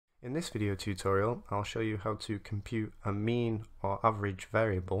In this video tutorial, I'll show you how to compute a mean or average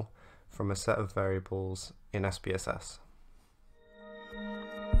variable from a set of variables in SPSS.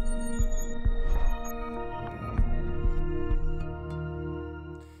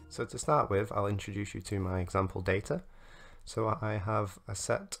 So to start with, I'll introduce you to my example data. So I have a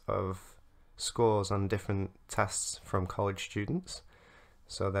set of scores on different tests from college students.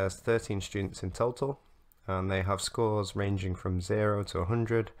 So there's 13 students in total, and they have scores ranging from 0 to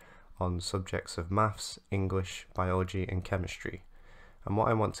 100 on subjects of maths, English, biology and chemistry. And what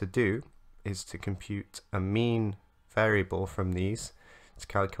I want to do is to compute a mean variable from these to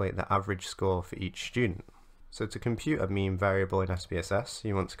calculate the average score for each student. So to compute a mean variable in SPSS,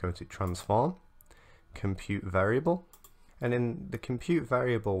 you want to go to Transform, Compute Variable, and in the Compute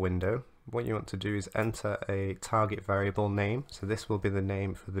Variable window, what you want to do is enter a target variable name. So this will be the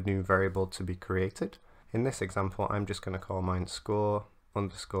name for the new variable to be created. In this example, I'm just going to call mine score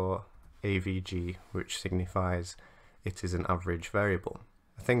underscore AVG, which signifies it is an average variable.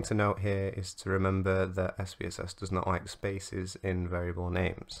 A thing to note here is to remember that SPSS does not like spaces in variable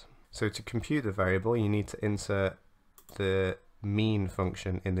names. So to compute the variable, you need to insert the mean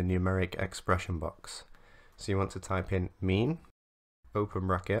function in the numeric expression box. So you want to type in mean, open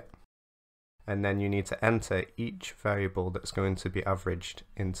bracket, and then you need to enter each variable that's going to be averaged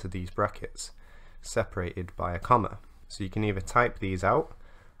into these brackets, separated by a comma. So you can either type these out,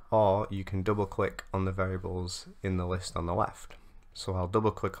 or you can double click on the variables in the list on the left. So I'll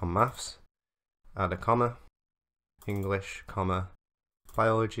double click on maths, add a comma, English, comma,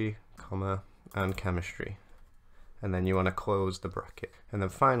 biology, comma, and chemistry. And then you want to close the bracket. And then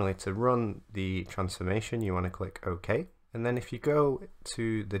finally, to run the transformation, you want to click OK. And then if you go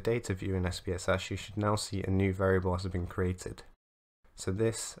to the data view in SPSS, you should now see a new variable has been created. So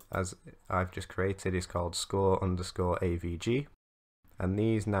this, as I've just created, is called score underscore AVG. And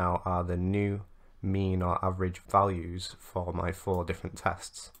these now are the new mean or average values for my 4 different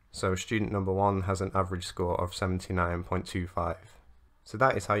tests. So student number 1 has an average score of 79.25. So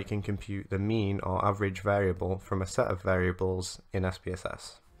that is how you can compute the mean or average variable from a set of variables in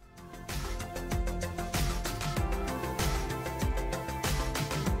SPSS.